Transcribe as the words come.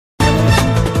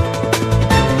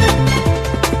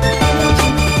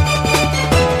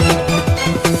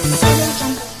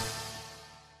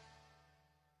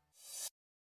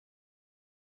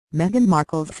Meghan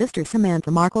Markle's sister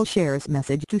Samantha Markle shares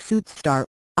message to Suits star,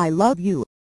 "I love you."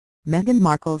 Meghan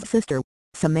Markle's sister,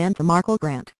 Samantha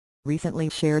Markle-Grant, recently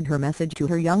shared her message to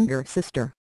her younger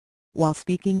sister. While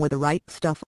speaking with the Wright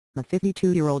Stuff, the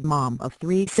 52-year-old mom of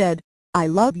three said, "I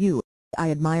love you,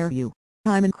 I admire you,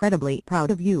 I'm incredibly proud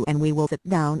of you, and we will sit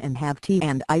down and have tea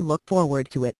and I look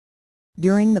forward to it."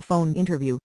 During the phone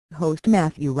interview, host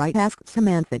Matthew Wright asked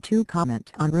Samantha to comment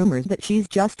on rumors that she's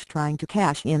just trying to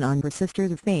cash in on her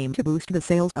sister's fame to boost the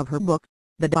sales of her book,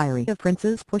 The Diary of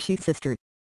Prince's Pushy Sister.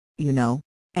 "You know,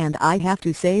 and I have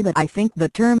to say that I think the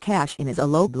term cash in is a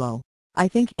low blow. I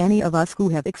think any of us who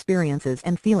have experiences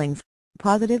and feelings,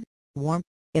 positive, warm,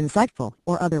 insightful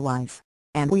or otherwise,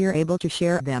 and we're able to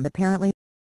share them apparently.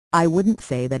 I wouldn't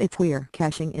say that it's we're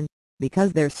cashing in,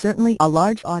 because there's certainly a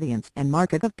large audience and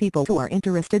market of people who are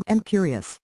interested and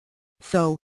curious.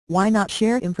 So, why not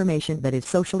share information that is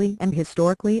socially and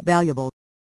historically valuable?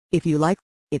 If you like,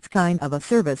 it's kind of a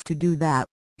service to do that,"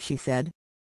 she said.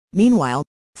 Meanwhile,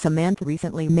 Samantha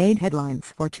recently made headlines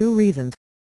for two reasons.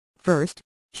 First,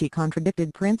 she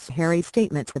contradicted Prince Harry's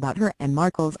statements about her and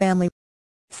Markle's family.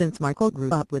 Since Markle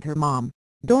grew up with her mom,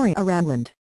 Doria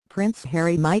Ragland, Prince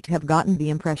Harry might have gotten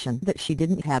the impression that she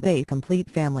didn't have a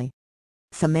complete family.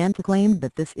 Samantha claimed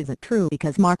that this isn't true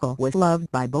because Markle was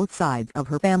loved by both sides of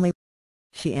her family.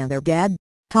 She and their dad,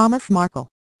 Thomas Markle,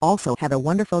 also had a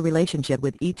wonderful relationship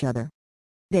with each other.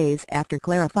 Days after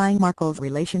clarifying Markle's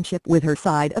relationship with her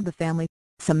side of the family,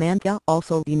 Samantha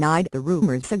also denied the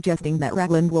rumors suggesting that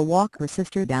Ragland will walk her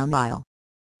sister down the aisle.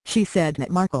 She said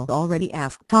that Markle already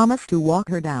asked Thomas to walk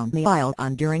her down the aisle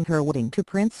during her wedding to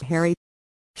Prince Harry.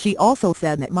 She also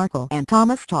said that Markle and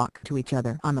Thomas talk to each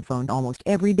other on the phone almost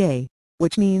every day,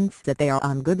 which means that they are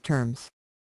on good terms.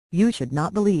 "You should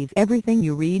not believe everything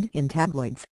you read in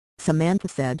tabloids," Samantha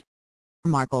said.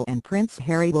 Markle and Prince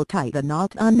Harry will tie the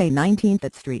knot on May 19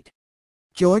 at St.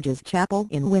 George's Chapel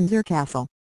in Windsor Castle.